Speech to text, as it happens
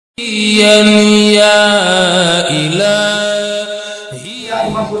يا إلهي يا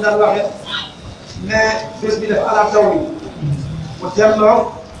إمام بودال واحد ne bés bi dafa ala taw bi mu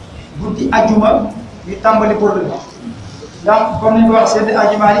delloo guddi ajuma ñu tàmbali Bourde bi ndax comme ni ñu ko wax seen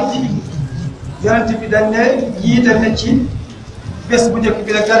ajuma yi yonent bi dañ ne yiite na ci bés bu njëkk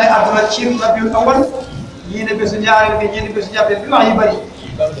bi la gane àdduna ci rabiul awal ñii ne bésu ñaareel bi ñii ne bésu ñaareel bi wax yu bëri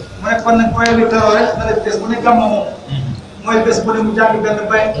mu ne kon nag booy lu teroo rek na def bés bu ne gàmmu moom mooy bés bu ne mu jàng benn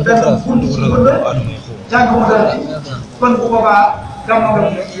bunt ci Bourde jàng mu dara kon bu boobaa gàmmu nga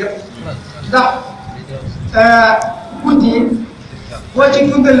mu yëpp ndax guddi yi boo ci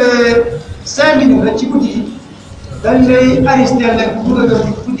dundalee 5 minutes la ci guddi yi dañ lay arrêté leen bu dugal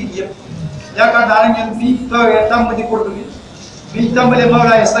ci guddi gi yëpp yaakaar naa ne ñun fii toogee tàmbali Bourde bi bi ñu tàmbalee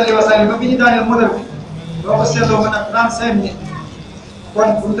Mawlaay salli wa sallim ba bi ñu daaneel modèle bi boo ko seetloo mën a 35 minutes kon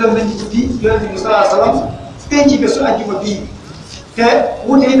dundal nañ ci guddi Yonent bi sallallahu alayhi wa sallam tey ci bésu àjjuma bii te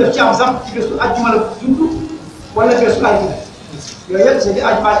wuute yi daf ci am sax ci bésu àjjuma la dund wala bésu àjjuma yooyu yëpp c'est di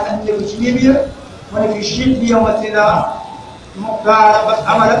àjjuma andi ko ci miim ولكن شد يوم الثلاث مقال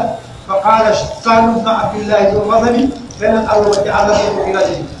عملا فقال سالم بن عبد الله ذو الغضب بين الارض وجعل في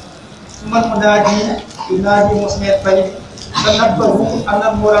بلاده ثم المنادي ينادي مسمع الطيب تنبهوا ان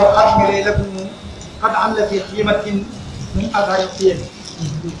المولى الختم لكم قد عل في قيمه من اثار الطيب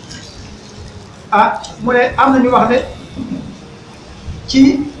mu ne am na ñu wax ne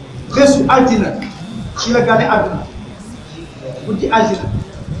ci bésu altine ci la gane àdduna guddi altine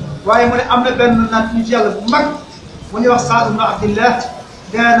waaye mu ne am na benn naat ñu ci yàlla bu mag mu ñuy wax Saad ibn Abdillah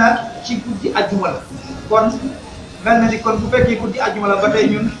nee na ci guddi ajjuma la kon mel na ni kon bu fekkee guddi ajjuma la ba tey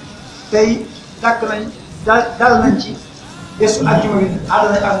ñun tey dàkk nañ dal nañ ci bésu ajjuma bi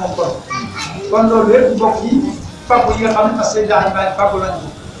ànd nañ ak moom kon loolu yëpp mbokk yi fàggu yi nga xam ne Seydi Hadji Malick fàggu nañ ko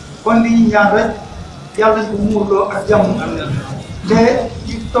kon li ñuy ñaan rek yàlla nañ ko muurloo ak jàmm te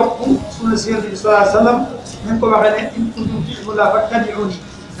ci topp sunna Yonent bi sallallahu alayhi wa sallam ñu ko waxee ne in kuntum tuhibbullaha fattabi'uni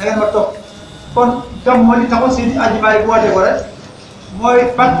da ngeen ma topp kon gàmmu li taxoon Seydi Hadji Malick woote ko rek mooy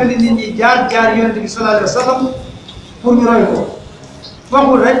fàttali nit ñi jaar Yonent bi sallallahu alayhi wa sallam pour ñu roy ko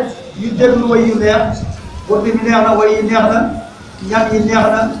waxul rek ñu déglu way yu neex Bourde bi neex na way yi neex na ñam yi neex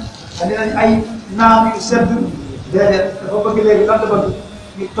na andi nañ ay naam yu sedd déedéet dafa bëgg léegi lan la bëgg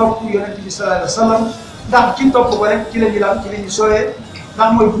ñu topp Yonent bi sallallahu alayhi wa sallam ndax ci topp ko rek ci la ñu lam ci la ñu sooyee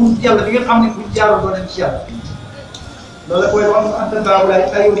ndax mooy bunt yàlla bi nga xam ne buñ jaaroon doon nañ ci yàlla loolu la koy wax anta baabulaay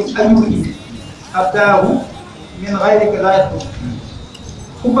ayuri abdaahu min ghayrika laa yadkhul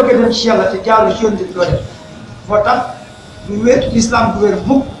ku bëgg a dem ci yàlla te jaarul ci Yonent bi doo dem moo tax du wér l'islam du wér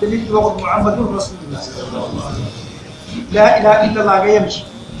mukk te nit ki waxut Muhammadun Rasulullah laa ilaha illallah nga yem ci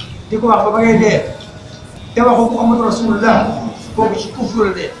di ko wax ba ngay dee te waxu Muhammadun Rasulullah kooku ci kufru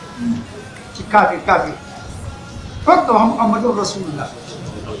la dee ci kaafir foog nga wax Muhammadun Rasulullah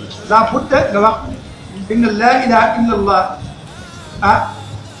laa budda nga wax inna laa ilaha illallah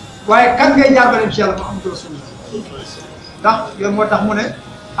waaye kan ngay jaar ba dem ci yàlla Muhammadu Rasulullah ndax yoon moo tax mu ne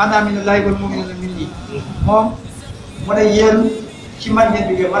ana minallahi wal mu'minuna minni moom mu ne yéen ci man ngeen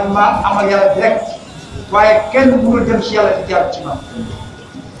jógee man maa amal yàlla direct waaye kenn mënul dem ci yàlla te jaar ci man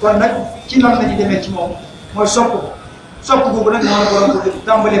kon nag ci nan la ñu demee ci moom mooy sopp boobu nag moo la borom ko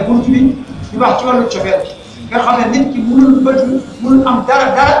tàmbalee bunt bi ñu wax ci wàllu cofeel nga xam ne nit ki mënul am dara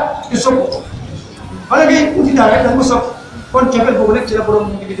te sopp ko bala ngay uti daal rek da nga ko sopp kon cofeel boobu nag ci la borom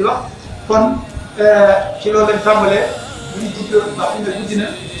mu ngi di wax kon ci loolu lañ tàmbalee ñu gudd wax ñu ne guddi na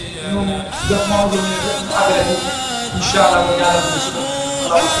ñu jox Maodo ñu àggale ko incha allah mu ñaanal ko suba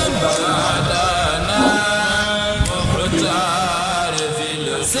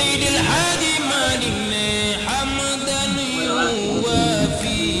سيد الحادي مالك حمدا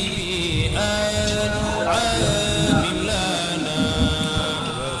يوافي أنعام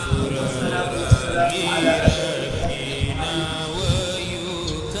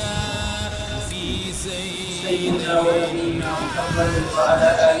لنا سيدنا ونبينا محمد وعلى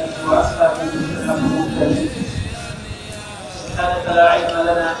اله واصحابه المهتدين سبحانك لا علم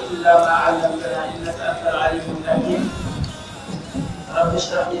لنا الا ما علمتنا انك انت العليم الحكيم رب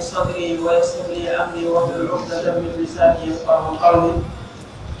اشرح لي صدري ويسر لي امري واحلل عقدة من لساني يفقهوا قولي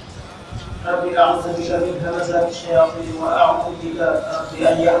ربي اعوذ بك من همزات الشياطين واعوذ بك ربي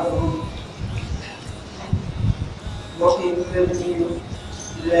ان يحضرون mbokk yi ñu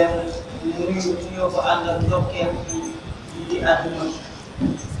leen nuyu ñoo ko ànd ak ndokkeel di àdduna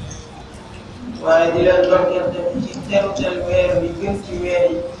waaye di leen ndokkeel def ci terutel weer bi gën ci weer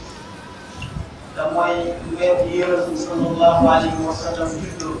yi te mooy weer bi Yonent bi sallallahu alayhi wa sallam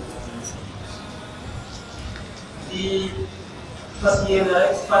juddoo di fas yéene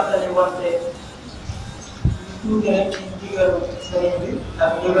rek fàttali wante tuuti rek ci ndigalu sëriñ bi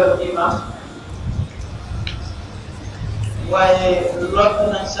ak ndigalu imam waaye lott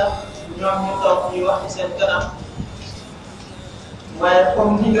nañ sax ñoom ñu toog ñuy wax ci seen kanam waaye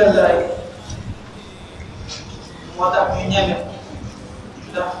comme ndigal la rek moo tax ñu ñeme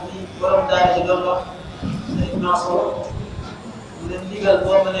ndax li borom daara ji doon wax sëriñ Mansour leen ndigal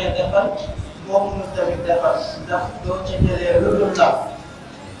boo mënee defal boo mënul tamit defal ndax doo ca jëlee lu dul ndaw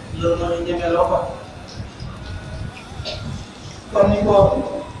loolu moo ñu ñeme loo ko comme ni ko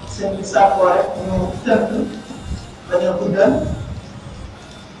sëñ bi sàkkoo rek ñu tënk bañ a guddal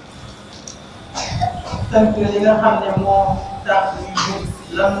tënk li nga xam ne moo tax ñuy buur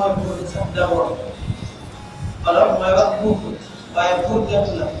lan mooy buur sax d'abord alors mooy wax buur waaye buur dëkk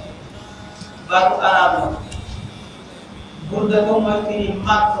la baatu arab la buur dëkk mooy firi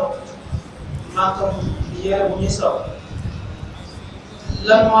manto yére bu ñuy sol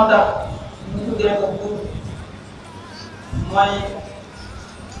lan moo tax ñu tuddee ko buur mooy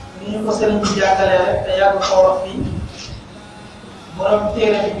ni ñu ko sëriñ bi jàngalee rek te yàgg koo wax fii borom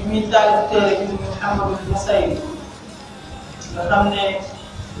téere bi muy taalif téere bi Muhammadul Busayri nga xam ne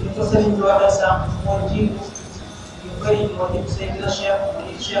ni ko sëriñ bi waxee sànq moo jiitu yu bëri moo jiitu Seydina Cheikh moo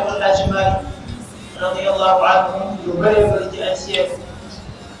jiitu Cheikh El Hadji Malick radiyallahu anhu yu bëree bëri ci ay siècle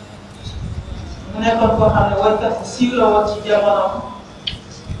mu nekkoon koo xam ne waykat bu siiw la woon ci jamonoom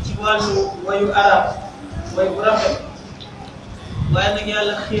ci wàllu wayu arab way bu rafet waaye nag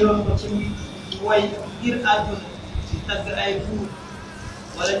yàlla xiiroon ko ci way ngir àdduna ci tagg ay buur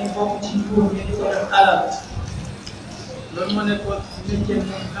wala ñu bokk ci nguur ñu di ko def alal loolu moo nekkoon métier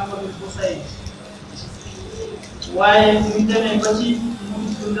moom Muhammadul Busayri waaye ñu demee ba ci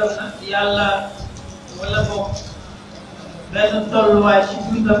mujj dundam nag yàlla wala bokk benn tolluwaay ci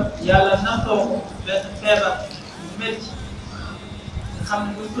dundam yàlla nattoo ko benn feebar bu métti nga xam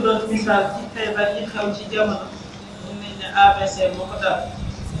ne bu ñu ko doon misaal ci feebar yi xew ci jamono mun nañ ne ABC moo ko dal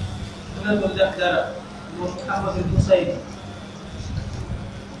mënatul def dara moom Muhammadul Busayri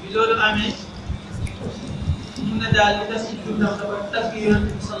bi loolu amee mun na daal li des ci dundam dafa tagg Yonent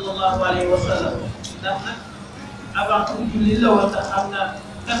bi sallallahu alayhi wa sallam ndax nag avant tout julli la woon ndax xam na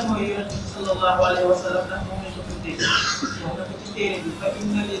kan mooy Yonent bi sallallahu alayhi wa sallam ndax moom lañ ko tuddee wax na ko ci téere bi fa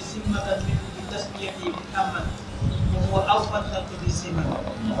inna li simmatan min bi tasmiyati Muhammad wa huwa awfat xalqi bi simma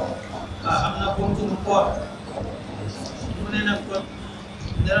waaw am na buntu mu koor mu ne nag kon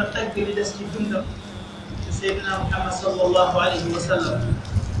dara tagg li des ci dundam te Seydina Muhammad sallallahu alayhi wa sallam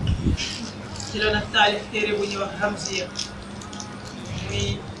ci la nag taalif téere bu ñuy wax Hamziya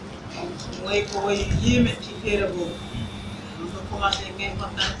muy way ko way yéeme ci téere boobu mun nga commencé ngay fa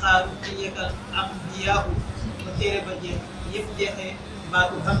tanqaaru ci yëkkal am biyaahu ba téere ba jeex yëpp jeexee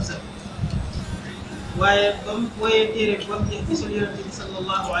baatu Hamza waaye ba mu woyee téere bi ba mu jeex gisul Yonent bi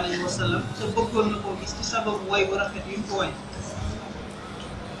sallallahu alayhi wa sallam te bëggoon na koo gis ci sababu way bu rafet yu mu ko way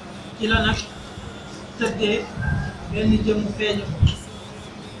ci la nag tëddee benn jëmm feeñu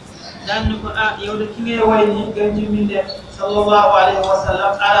daan na ko ah yow de ki ngay way nii gën ci mbindeef sallallahu alayhi wa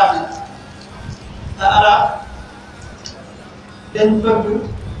sallam arab la te arab dañ bëgg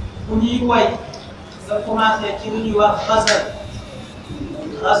bu ñuy way nga commencé ci lu ñuy wax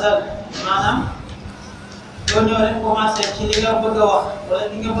xasal maanaam doo ñëw rek commencé ci li nga bëgg a wax wala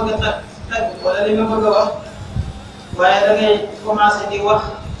li nga bëgg a tagg wala li nga bëgg a wax waaye da ngay commencé di wax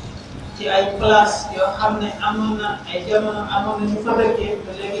ci ay place yoo xam ne amoon na ay jamono amoon na ñu fa dëkkee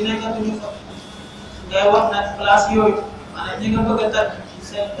ba léegi nekkatuñu fa ngay wax nag place yooyu maanaam ñi nga bëgg a tagg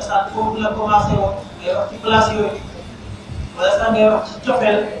seen cosaan foofu la commencé woon ngay wax ci place yooyu wala sax ngay wax ci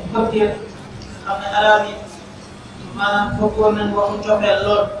cofeel bëggeel xam ne arab yi maanaam bëggoon nañ waxu cofeel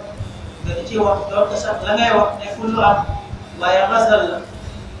lool nga di ci wax doonte sax la ngay wax nekkul lu am waaye masal la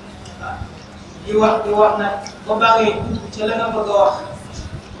waaw di wax nag ba baa ngay dugg ci la nga bëgg a wax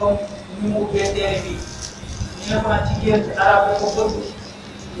comme ñu mu ubbee téere bi ñu ne ko nag ci génn arab da ko bëgg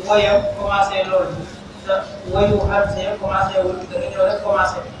woyam commencé loolu te woyu Hamza commencé wul da nga ñëw rek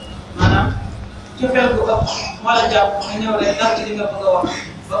commencé maanaam cofeel gu ëpp moo la jàpp nga ñëw rek dal ci li nga bëgg a wax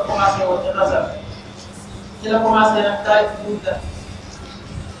ba commencé woon ci xasal ci la commencé nag taalif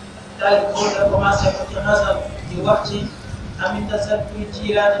Bourde commencé ko ci xasal di wax ci aminta sattuy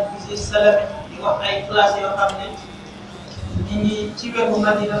jiiraani bisi salami di wax ay place yoo xam ne ñi ngi ci wetu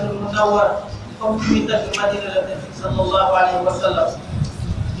Madinatul Munawwara comme fi muy tagg Madina la def sallallahu alayhi wa sallam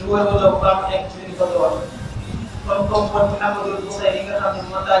di wërwala bu am nekk ci li bëgg a wax comme kon Muhammadul Busayri yi nga xam ne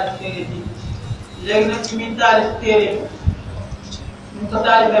moo taalif téere bi léegi nag ci muy taalif téere bi ñu ko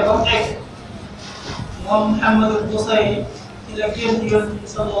taalifee ba mu egg moom Muhammadul Busayri ci la génn Yonent bi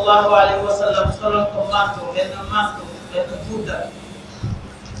sallallahu alayhi wa sallam soloon ko manto benn Bourde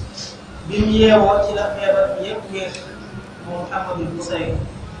bi mu yeewoo ci la feebar bi yëpp wér moom Amadou Boussaïd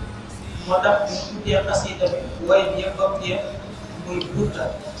moo tax ñu tuddee xasida bi way bi yëpp bam jeex muy Bourde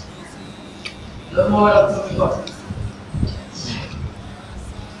loolu moo waral tur bi kon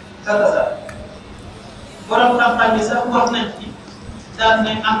kasa borom xam-xam yi sax wax nañ ci daan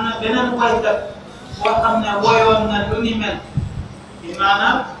ne am na beneen waykat boo xam ne woyoon na lu ni mel bi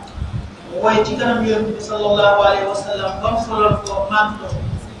maanaam woy ci kanam yonent bi sallallahu alayhi wa sallam ba mu solal ko manto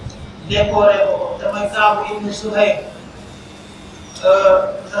décoré ko damay Kaabu ibnu Suhayb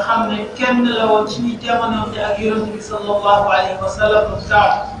nga xam ne kenn la woon ci ñi jamonoonte ak yonent bi sallallahu alayhi wa sallam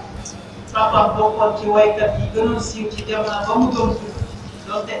Kaabu papaam bokkoon ci waykat yi gënoon siiw ci jamono ba mu doon dund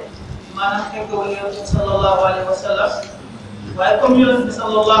donte maanaam fekkewul yonent bi sallallahu alayhi wa sallam waaye comme yonent bi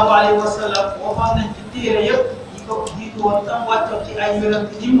sallallahu alayhi wa sallam waxoon nañ ci téere yëpp ñi ko jiitu woon tam wàccoon ci ay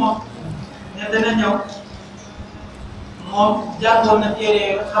yonent ni moom ne dana ñëw moom jàngoon na téere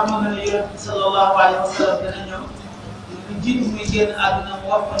yooyu xamoon na ne yonent bi sallallahu alayhi wa sallam dana ñëw lu jiitu muy génn àdduna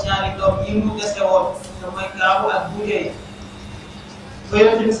mu wax ko ñaari doom yi mu dese woon te mooy Kaabu ak Bourde ba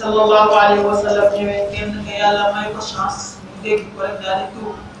yonent bi sallallahu alayhi wa sallam ñëwee kenn nga yàlla may ko chance mu dégg ko rek daal di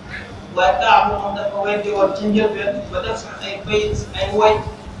tuub waaye Kaabu moom dafa weddi woon ci njëlbeen ba def sax ay bayit ay woy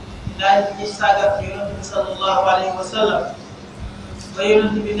daal di ci saagat yonent bi sallallahu alayhi wa sallam ba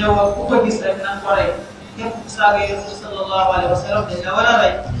yonent bi ne woon ku ko gis rek nan ko rey képp ku saaga yonent bi sallallahu alayhi wa sallam dañ la war a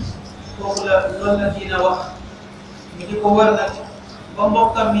rey kooku la loolu la diina wax ñu di ko wër nag ba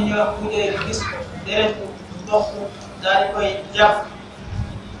mbokkam mi ñu wax bu dee gis ko deretu ndox daal di koy jàpp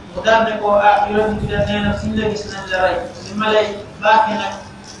mu daal ne ko ah yonent bi da nee na suñ la gis nañ la rey li ma lay baaxee nag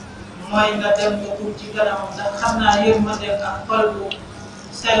mooy nga dem nga tuub ci kanamam ndax xam naa yërmande ak xol bu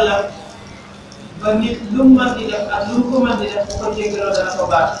sellal ba nit lu mu mën di def ak lu mu ko mën di def bu ko jéggaloo dana ko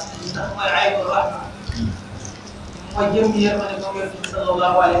baax ndax mooy ayibul rahma mooy jëm yërmande moom yonent bi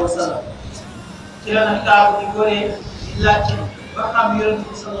sallallahu alayhi wa sallam ci la nag Kaabu di goree di laajte ba xam yonent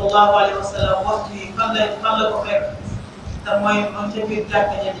bi sallallahu alayhi wa sallam waxtu yi fan la ko fekk te mooy moom ca biir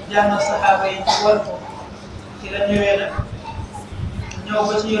jàkka ja di jàngal saxaaba yi ci war ko ci la ñëwee nag ñëw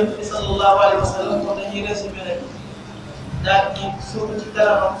ba ci yonent bi sallallahu alayhi wa sallam kon dañuy résumé rek daal di suuf ci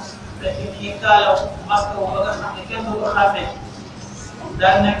kanamam fekk mi ngi kaalaw masque wu ba nga xam ne kenn du ko xàmmee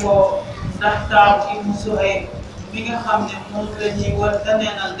daal ne ko ndax Kaabu ibnu Suhayb mi nga xam ne moom la ñuy war a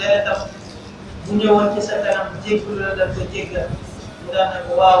neenal deretam bu ñëwoon ci sa kanam jéggalu la daf ko jéggal mu daan ne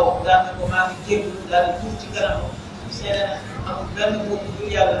ko waaw daan ne ko maa ngi jéggalu daal di tuub ci kanamam seede na amul benn buur bu dul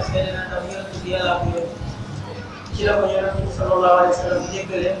yàlla seede na tam yonent bi yàllaa ko yónni ci la ko yonent bi sallallahu alayhi wa sallam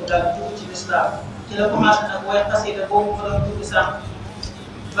jéggalee mu daal di dugg ci lislaam ci la commencé nag woy xasida boobu ma doon dugg sànq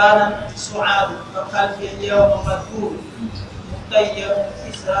baanan suaadu fa qalbi al-yawma madkuur mutayyam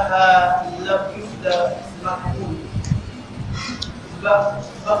israha lam yufda maktuur ba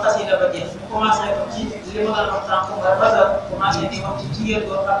xasida ba jeex mu commencé ko ci li ma doon wax sànq mooy basal commencé di wax ci jigéen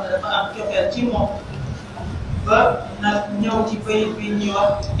boo xam ne dafa am cofeel ci moom ba nag ñëw ci bayit bi ñuy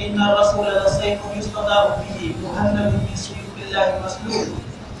wax inna rasula la sayfun yustadaaru bihi muhannadun min suyufillahi maslul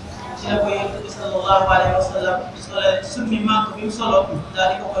ci la ko yonent bi sallallahu alayhi wa sallam solo summi manque bi mu solo daal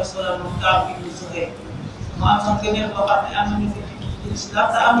di ko koy solal moom Kaabu ibnu Suhayb mu am sax gëneel boo xam ne am nañu fi ci islam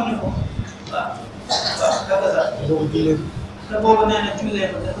te amuñu ko waaw dëgg la te boobu nee na jullee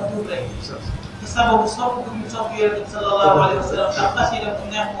ko dafa tuub rek ci sababu sopp bu ñu sopp yonent bi sallallahu alayhi wa sallam ndax xasida bu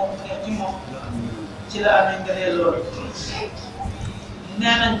neex moom mu neex ci moom ci la amee ngëneel loolu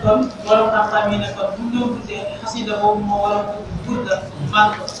nee nañ kon borom xam-xam yi ne kon bu ñu doon tuddee xasida boobu moo waroon tudd Bourde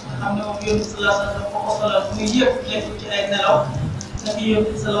man ko xam ne moom yonent bi sallallahu alayhi wa sallam dafa ko solal muy yëpp nekk ci ay nelaw ndax yonent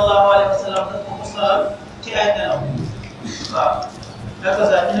bi sallallahu alayhi wa sallam dafa ko solal ci ay nelaw waaw dafa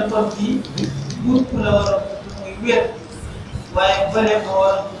sax ñu ne kon bii Bourde la waroon tudd muy wér waaye bële moo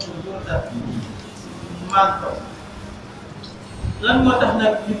waroon tudd Bourde man ko lan moo tax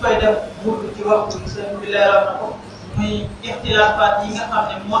nag ñu koy def Bourde ci waxtu bi sëñ bi leeral na ko muy ixtilaafaat yi nga xam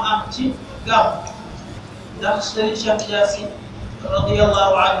ne moo am ci gàmm ndax Sëriñ Cheikh Tidiane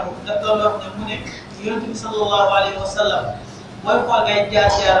radiyallahu anhu daf doon wax ne mu ne yonent bi sallallahu alayhi wa sallam booy xool ngay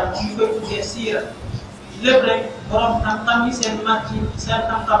jaar-jaaram ñu koy tuddee siira lépp rek borom xam-xam yi seen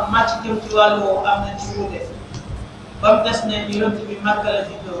xam-xam màcc jëm ci wàllu woowu am na ci wuute ba mu des ne yonent bi Makka la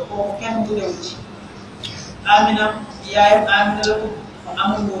juddoo kooku kenn wuutewu ci Amina yaayam Amina la tudd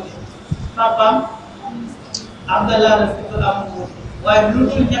amul wuute papaam Abdallah la tudd amul wuute waaye lu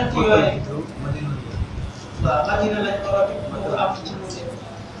dul ñett yooyu waaw Madina lañ ko rafet mu am ci wuute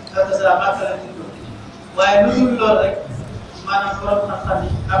ak sa Makka la juddoo waaye lu dul lool rek maanaam borom xam-xam yi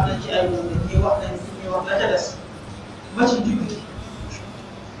am na ci ay wuute ñuy wax nañ ñuy wax la ca des ba ci digg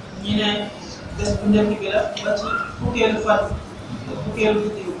ñi ne bés bu njëkk bi la ba ci fukkeelu fan fukkeelu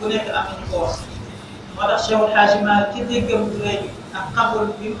guddi bu nekk am nañu ko wax moo tax Cheikh El Hadji Malick ci déggam léegi ak xabul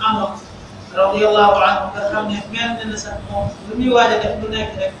bi mu amoon radiyallahu anhu nga xam ne mel na sax moom lu muy waaj a def lu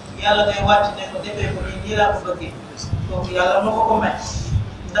nekk rek yàlla ngay wàcc ne ko defee ko nii laa ko bëggee donc yàlla moo ko may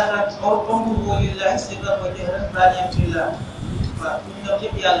ndax nag umruhu lillahi sirran wa jahran baaniyan billah waaw ñoom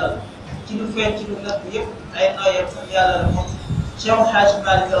yëpp yàlla la ci lu feeñ ci lu nëbb yëpp ay nooyam sax yàlla la moom Cheikh El Hadji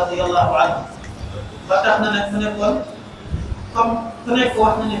Malick radiyallahu anhu ba tax na nag mu ne kon comme ku nekk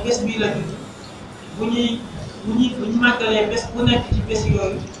wax na ne bés bii la judd bu ñu màggalee bés bu nekk ci bés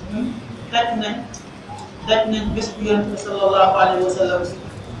yooyu ñun daj nañ bés bu Yonent bi sallallahu alayhi wa sallam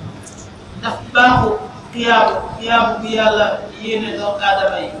ndax baaxu xiyaabu bi yàlla yéene doomu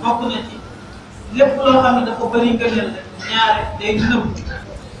aadama yi bokk na ci lépp loo xam ne dafa bëri ngëneel rek ñaare day nëbb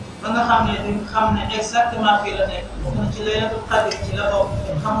ba nga xam ne duñ xam ne exactement fii la nekk bokk na ci laylatul qadr ci la bokk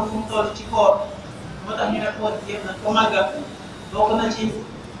xamul fu mu toll ci koor moo tax ñu ne koor yëpp nañ ko màggal bokk na ci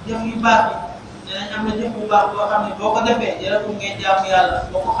jëf yu baax yi dinañ am na jëf bu baax boo xam ne boo ko defee jaratul ngay jaamu yàlla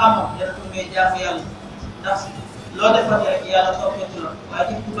boo ko xamoon jaratul ngay jaamu yàlla ndax loo defati rek yàlla toppati la waaye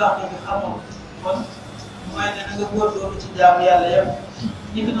jëf bu baax bi xamoon kon mooy ne na nga góorgóorlu ci jaamu yàlla yëpp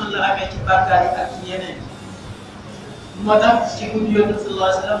ñi fi noonu la amee ci bàkkaar yi ak ci yeneen moo tax ci guddi Yonent bi sallallahu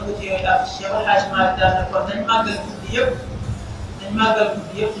alayhi wa sallam guddi yooyu ak Cheikh El Hadji Malick daal ne kon nañ màggal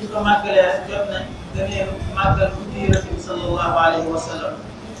guddi yëpp suñ ko màggalee rek jot nañ gëneelu màggal guddi Yonent bi sallallahu alayhi wa sallam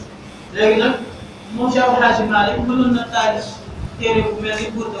léegi nag moom Cheikh El Hadji Malick mënoon na taalif téere bu mel ni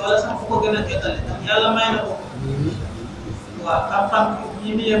Bourde wala sax fu ko gën a jotale ndax yàlla may na ko waaw xam-xam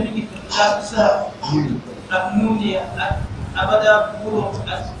ñi mi yem mi ngi fi daal sahab ak nuuniya ak abada buróom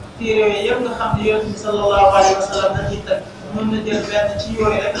ak téere yooyu yëpp nga xam ne Yonent bi sallallahu alayhi wa sallam dañ ciy teg mën na jël benn ci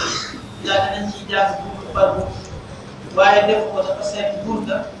yooyu rek daal dinañ ciy jàng Bourde par Bourde waaye def ko dafa seet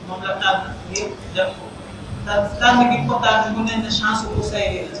Bourde moom la tànn ngir def ko tànn gi ko tànn mu ne chance bu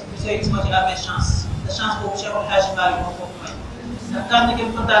Busayri la Busayri moo ci amee chance te chance boobu Cheikh El Hadji Malick moo ko may ndax tànn gi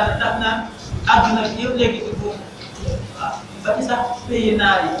ko tànn tax na àdduna bi yëpp léegi di Bourde waaw ba ci sax pays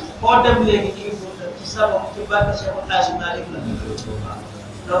naar yi boo dem léegi ci Bourde ci sabab ci barke Cheikh El Hadji Malick la waaw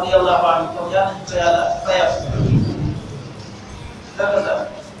radiyallahu anhu comme yàlla nañu ko yàlla fayal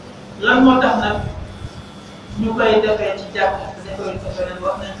lan moo tax nag ñu koy defee ci jàkk defoon ko feneen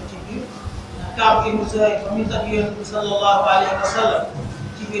wax nañ ko ci biir Kaab ibnu Zuhayr ba muy tagg Yonent bi sallallahu alayhi wa sallam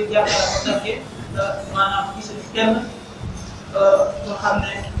ci biir jàkk la ko taggee maanaam gisuñu kenn nga xam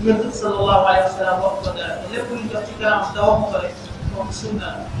ne Yonent bi sallallahu alayhi wa sallam wax ko dara te lépp luñ def ci kanam te wax ko rek moom sunna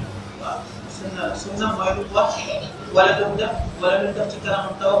la waaw sunna mooy lu wax wala lu def wala lu def ci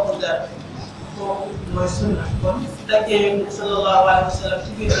kanam te wax ko dara kooku mooy sunna kon taggee Yonent bi sallallahu alayhi wa sallam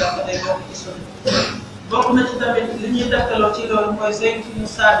ci biir jàkk day bokk ci sunna bokk na ci tamit li ñuy dakkaloo ci loolu mooy Zayd ibn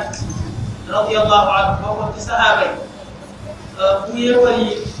Saabit radiyallahu anhu bokkoon ci sahaaba yi bu yéefar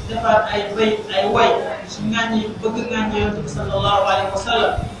yi defaat ay way su ŋàññi bëgg ŋàññi Yonent bi sallallahu alayhi wa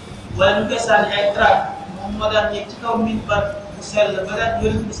sallam wala ñu koy sànni ay trac moom moo daan yéeg ci kaw minbar bu sell ba daan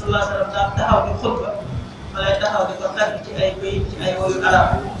Yonent bi sallallahu alayhi wa sallam daan taxaw di xutba ma lay taxaw di ko tagg ci ay bayit ci ay woyu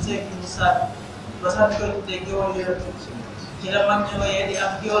arab Zayd ibn Saabit ba sax ñu koy tuddee géwal Yonent bi ci la mag ñi wooyee di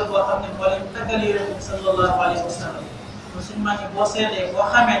am géwal boo xam ne moo leen taggal Yonent bi sallallahu alayhi wa sallam kon suñu mag ñi boo seetee boo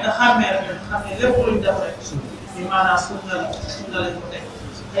xamee te xàmmee rek xam ne lépp luñ def rek bi maanaam sunna lañ ko teg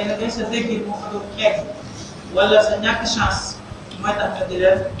xëy na day sa déggin moo ko doon egg wala sa ñàkk chance mooy tax nga di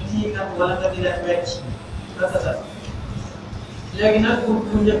leen nii nag wala nga di leen wecc rafetal léegi nag bu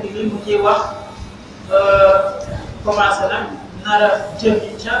njëkk bi mu ciy wax commencé nag nar a jël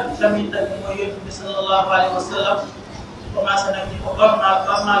yi ca tamit ak mooy Yonent bi sallallahu alayhi wa sallam commencé nag di ko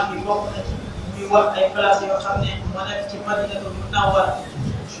normal bi bokk na ci ñuy wax ay place yoo xam ne moo nekk ci Madinatul Munawwara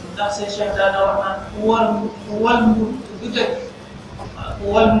ndax seen Cheikh daana wax naan ku wal mbur du dëkk waaw ku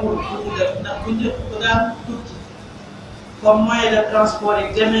wal mbur du dëkk ndax bu njëkk bu daan tukki comme moyen de transport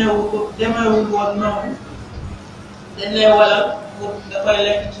yi demeewul woon noonu dañ lay walal pour nga koy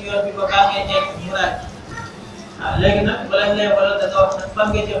lekk ci yoon bi ba baax ngay nekk mu raaj waaw léegi nag bala ñu lay walal da nga wax nag fan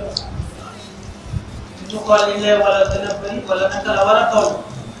nga jëm ñu xool li lay walal gën a bëri wala naka la war a toll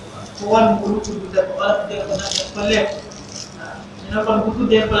ku wal mburu tudd def wala fu dee ko nag def ko lekk waaw ñu ne kon bu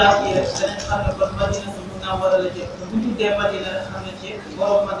tuddee place yi rek danañ xam ne kon Madina mun naa war a la jëm te bu tuddee Madina rek xam ne ci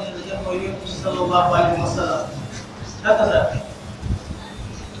borom Madina la jëm mooy Yonent bi sallallahu alayhi wa sallam naka la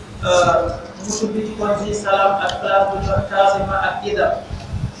mu tudd ci kon si salaam ak place bu ñu wax Taasima ak Ida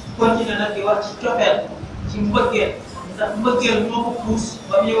continué nag di wax ci cofeel ci mbëggeel ndax mbëggeel moo ko puus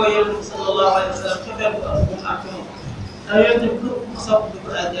ba muy woy Yonent bi sallallahu alayhi wa sallam cofeel bu am bu mu am ci moom ndax Yonent bi képp ku sopp dugg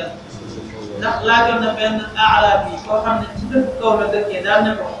àjjana ndax laajoon na benn arab yi koo xam ne ci dëkk kaw la dëkkee daan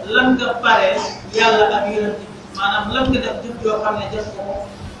ne ko lan nga paree yàlla ak Yonent bi maanaam lan nga def jëf yoo xam ne jëf ko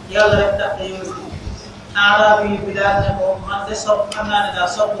yàlla rek tax te yow araab yi bi daal ne ko man de sopp xam naa ne daal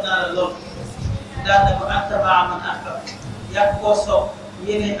sopp naa la lool daal ne ko anta maa man ahbab yàgg koo sopp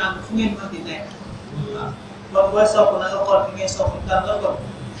yéenay ànd fu ngeen mën di nekk waaw kon booy sopp na nga xool fi ngay sopp kan la kon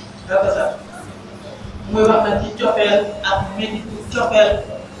dafa sax muy wax na ci cofeel ak métti cofeel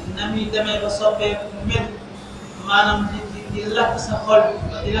na muy demee ba soppee métti maanaam di lakk sa xol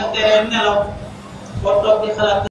di la teree nelaw boo toog di xalaat